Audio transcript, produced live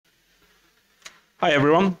Hi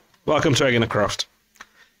everyone, welcome to AeginaCraft.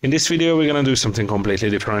 In this video we're going to do something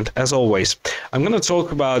completely different. As always, I'm going to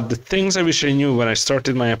talk about the things I wish I knew when I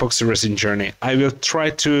started my epoxy resin journey. I will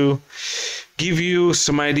try to give you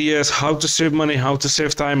some ideas how to save money, how to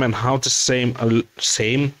save time, and how to save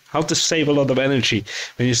a lot of energy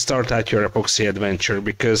when you start out your epoxy adventure.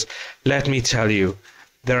 Because let me tell you,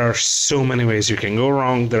 there are so many ways you can go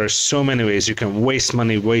wrong. There are so many ways you can waste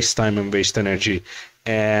money, waste time, and waste energy.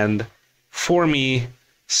 And for me,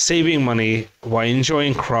 saving money while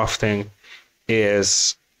enjoying crafting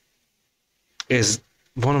is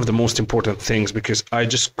one of the most important things, because I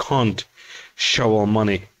just can't shovel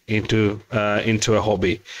money into a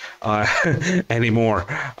hobby anymore.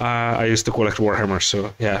 I used to collect Warhammer,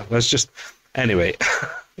 so yeah, anyway,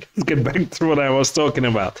 let's get back to what I was talking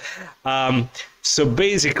about. So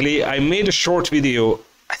basically, I made a short video,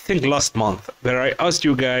 I think last month, where I asked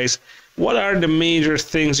you guys, what are the major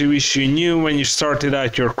things you wish you knew when you started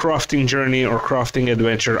out your crafting journey or crafting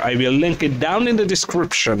adventure? I will link it down in the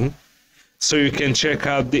description so you can check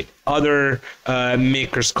out the other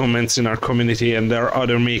makers' comments in our community, and there are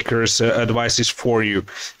other makers' advices for you.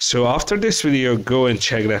 So after this video, go and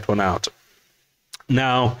check that one out.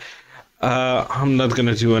 Now, I'm not going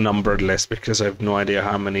to do a numbered list because I have no idea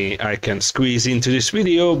how many I can squeeze into this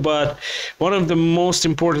video, but one of the most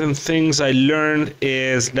important things I learned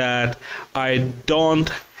is that I don't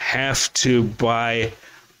have to buy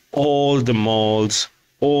all the molds,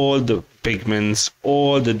 all the pigments,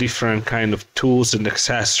 all the different kind of tools and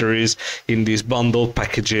accessories in these bundle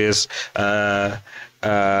packages on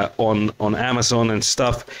Amazon and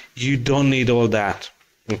stuff. You don't need all that.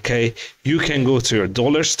 Okay, you can go to your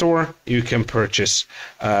dollar store, you can purchase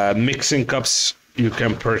mixing cups, you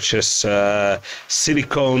can purchase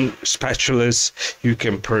silicone spatulas, you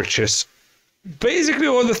can purchase basically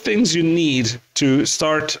all the things you need to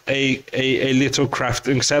start a little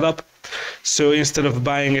crafting setup. So instead of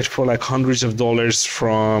buying it for like hundreds of dollars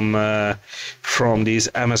from these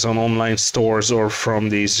Amazon online stores or from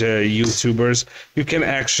these YouTubers, you can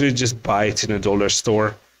actually just buy it in a dollar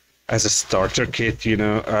store as a starter kit, you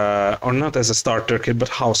know, or not as a starter kit, but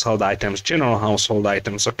household items, general household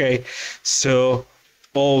items. Okay, so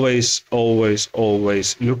always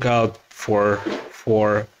look out for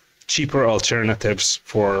cheaper alternatives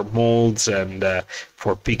for molds and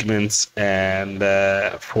for pigments and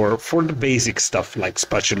for the basic stuff like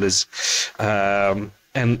spatulas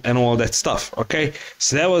and all that stuff. Okay,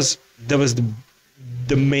 so that was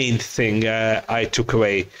the main thing I took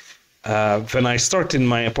away. When I started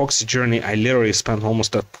my epoxy journey, I literally spent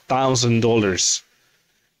almost $1,000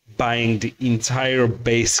 buying the entire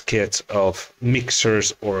base kit of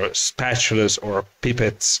mixers or spatulas or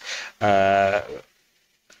pipettes,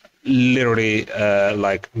 literally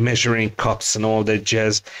like measuring cups and all that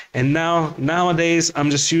jazz. And nowadays I'm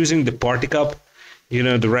just using the party cup, you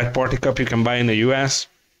know, the red party cup you can buy in the US.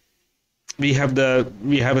 We have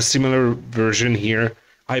a similar version here.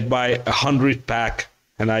 I buy 100 pack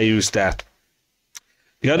and I use that.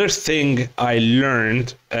 The other thing I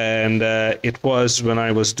learned, and it was when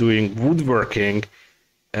I was doing woodworking,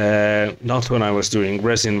 not when I was doing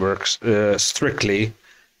resin works strictly,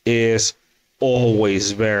 is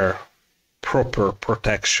always wear proper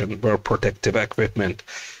protection, wear protective equipment.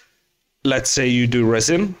 Let's say you do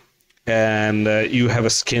resin and you have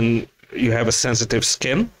a sensitive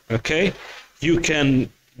skin, okay? You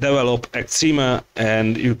can develop eczema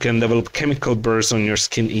and you can develop chemical burns on your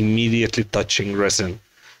skin immediately touching resin.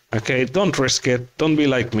 Okay, don't risk it. Don't be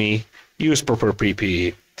like me. Use proper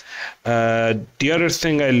PPE. The other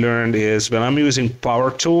thing I learned is when I'm using power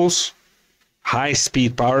tools,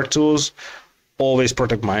 high-speed power tools, always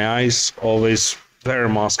protect my eyes, always wear a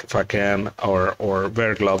mask if I can, or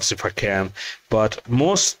wear gloves if I can. But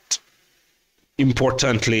most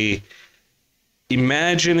importantly,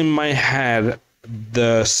 imagine in my head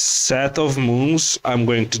the set of moves I'm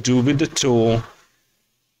going to do with the tool.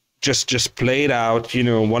 Just play it out, you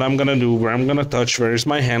know, what I'm gonna do, where I'm gonna touch, where is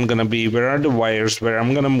my hand gonna be, where are the wires, where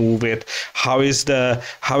I'm gonna move it, how is the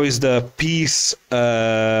piece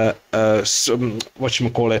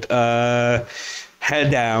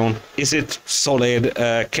head down, is it solid,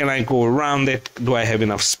 can I go around it, do I have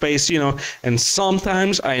enough space, you know. And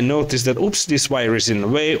sometimes I notice that, oops, this wire is in the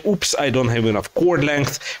way, oops, I don't have enough cord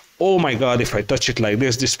length, oh my god, if I touch it like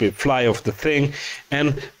this will fly off the thing.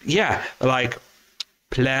 And yeah, like,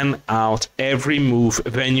 plan out every move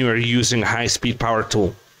when you are using a high-speed power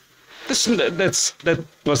tool. That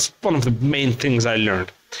was one of the main things I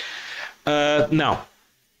learned. Now,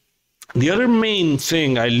 the other main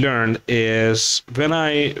thing I learned is when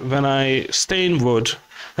I stain wood,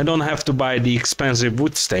 I don't have to buy the expensive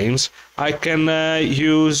wood stains. I can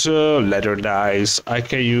use leather dyes, I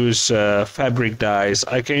can use fabric dyes,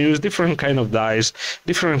 I can use different kind of dyes,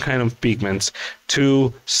 different kind of pigments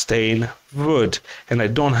to stain wood, and I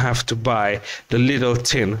don't have to buy the little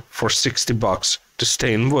tin for 60 bucks to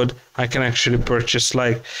stain wood. I can actually purchase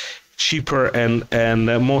like cheaper and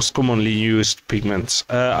most commonly used pigments.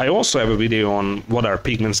 I also have a video on what are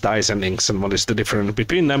pigments, dyes and inks and what is the difference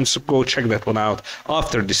between them, so go check that one out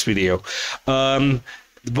after this video.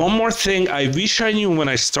 One more thing I wish I knew when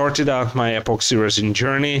I started out my epoxy resin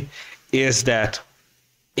journey is that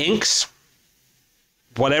inks,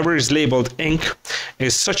 whatever is labeled ink,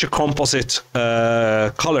 is such a composite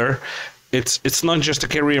color. It's not just a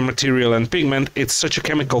carrier material and pigment, it's such a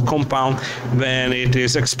chemical compound. When it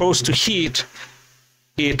is exposed to heat,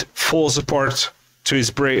 it falls apart to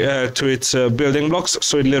its building blocks,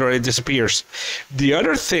 so it literally disappears. The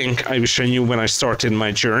other thing I wish I knew when I started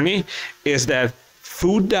my journey is that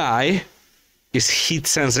food dye is heat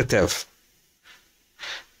sensitive.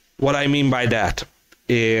 What I mean by that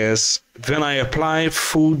is when I apply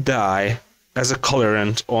food dye as a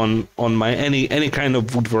colorant on my any kind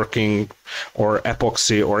of woodworking or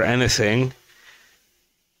epoxy or anything,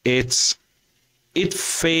 it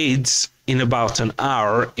fades in about an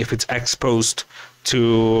hour if it's exposed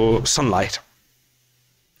to sunlight.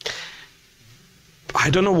 I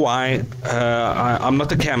don't know why. I'm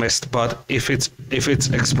not a chemist, but if it's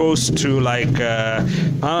exposed to like I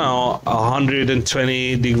don't know,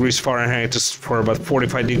 120 degrees Fahrenheit for about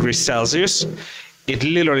 45 degrees Celsius, it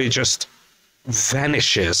literally just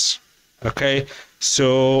vanishes. Okay,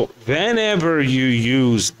 so whenever you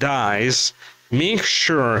use dyes, make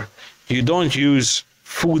sure you don't use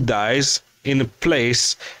food dyes in a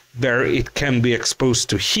place where it can be exposed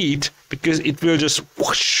to heat, because it will just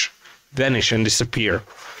whoosh, vanish and disappear.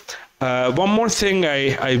 One more thing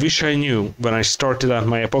I wish I knew when I started out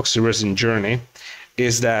my epoxy resin journey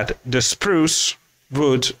is that the spruce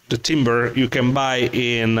wood, the timber, you can buy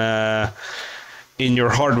in your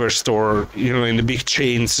hardware store, you know, in the big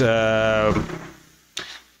chains. I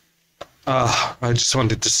just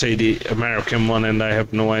wanted to say the American one, and I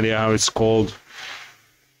have no idea how it's called.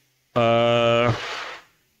 I'm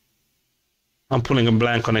pulling a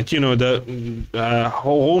blank on it. You know, the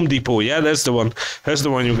Home Depot. Yeah, that's the one. That's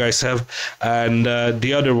the one you guys have. And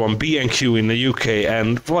the other one, B&Q in the UK,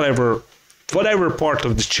 and whatever part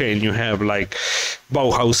of the chain you have, like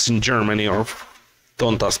Bauhaus in Germany, or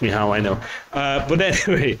don't ask me how I know. But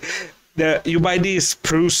anyway, you buy this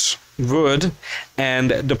spruce wood,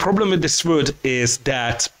 and the problem with this wood is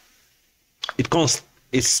that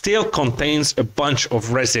it still contains a bunch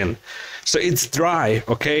of resin. So it's dry,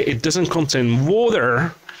 okay? It doesn't contain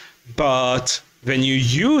water, but when you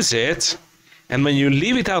use it and when you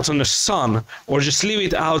leave it out in the sun or just leave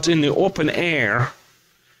it out in the open air,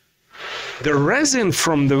 the resin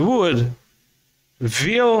from the wood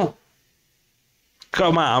will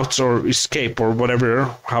come out or escape or whatever,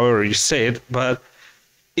 however you say it, but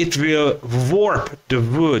it will warp the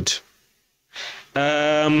wood.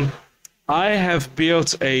 I have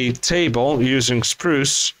built a table using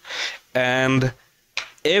spruce, and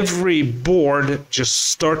every board just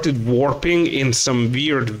started warping in some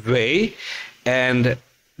weird way, and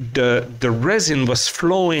the resin was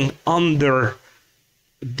flowing under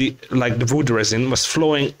the wood resin was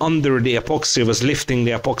flowing under the epoxy, was lifting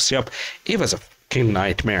the epoxy up. It was a fucking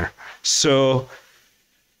nightmare. So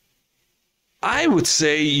I would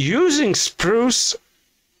say using spruce,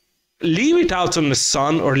 leave it out on the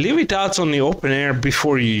sun or leave it out on the open air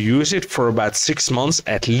before you use it for about 6 months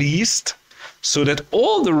at least, so that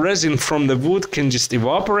all the resin from the wood can just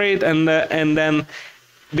evaporate, and then,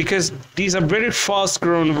 because these are very fast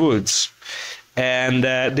grown woods and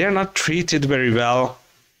they're not treated very well.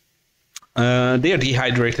 They are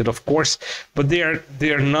dehydrated, of course, but they are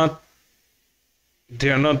not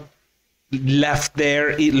left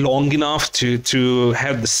there long enough to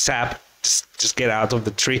have the sap just get out of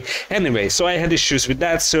the tree. Anyway, so I had issues with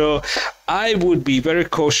that, so I would be very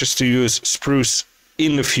cautious to use spruce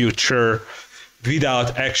in the future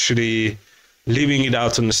without actually leaving it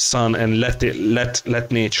out in the sun and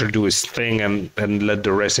let nature do its thing and let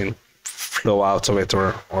the resin flow out of it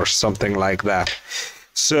or something like that.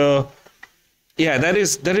 So yeah, that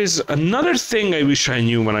is another thing I wish I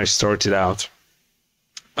knew when I started out.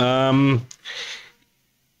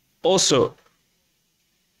 Also,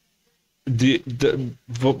 the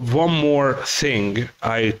one more thing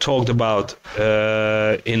I talked about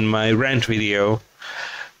in my rant video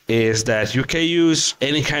is that you can use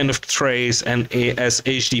any kind of trays and as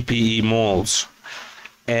HDPE molds,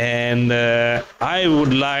 and I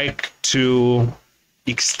would like to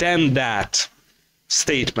extend that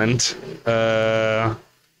statement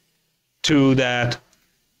to that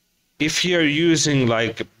if you're using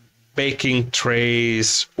like baking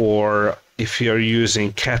trays, or if you're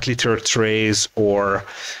using cat litter trays, or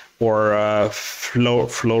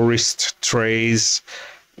florist trays,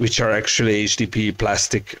 which are actually HDPE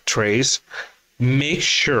plastic trays, make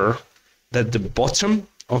sure that the bottom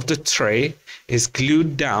of the tray is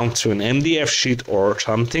glued down to an MDF sheet or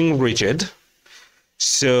something rigid,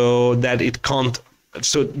 so that it can't.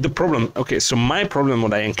 So the problem, okay, so my problem,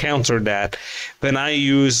 what I encountered, that when I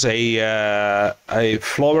use a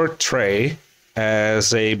flower tray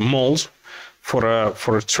as a mold for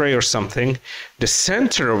a tray or something, the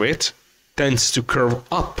center of it tends to curve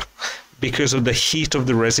up because of the heat of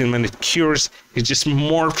the resin. When it cures, it just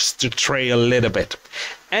morphs the tray a little bit,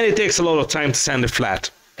 and it takes a lot of time to sand it flat.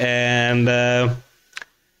 And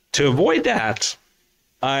to avoid that,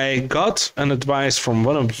 I got an advice from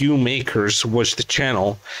one of you makers who watch the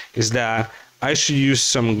channel, is that I should use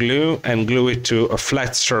some glue and glue it to a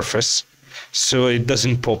flat surface so it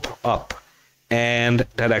doesn't pop up. And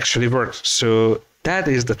that actually worked. So that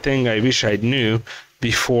is the thing I wish I knew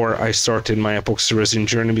before I started my epoxy resin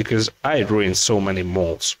journey, because I ruined so many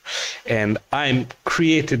molds. And I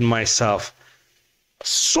created myself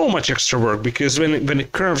so much extra work, because when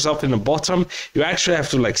it curves up in the bottom, you actually have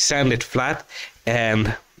to like sand it flat,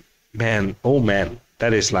 and man, oh man,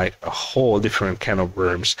 that is like a whole different can of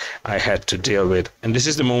worms I had to deal with. And this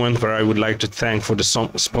is the moment where I would like to thank for the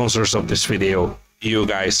sponsors of this video, you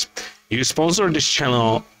guys. You sponsor this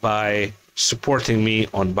channel by supporting me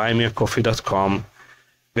on buymeacoffee.com,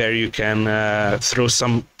 where you can throw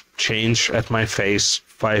some change at my face,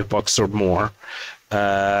 $5 or more.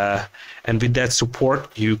 And with that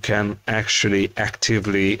support, you can actually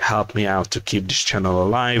actively help me out to keep this channel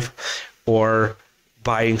alive, or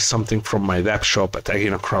buying something from my web shop at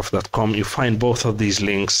AeginaCraft.com. You find both of these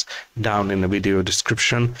links down in the video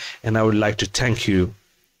description. And I would like to thank you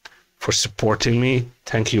for supporting me.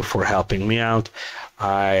 Thank you for helping me out.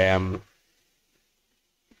 I am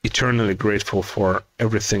eternally grateful for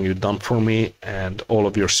everything you've done for me and all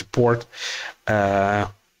of your support.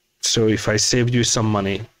 So if I saved you some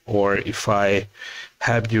money, or if I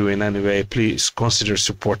helped you in any way, please consider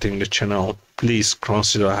supporting the channel. Please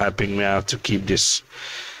consider helping me out to keep this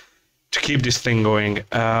thing going.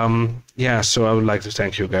 Yeah, so I would like to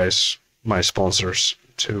thank you guys, my sponsors,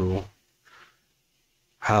 to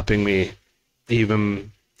helping me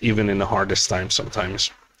even in the hardest times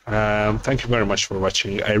sometimes. Thank you very much for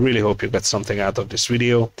watching. I really hope you got something out of this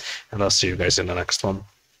video, and I'll see you guys in the next one.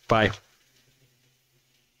 Bye.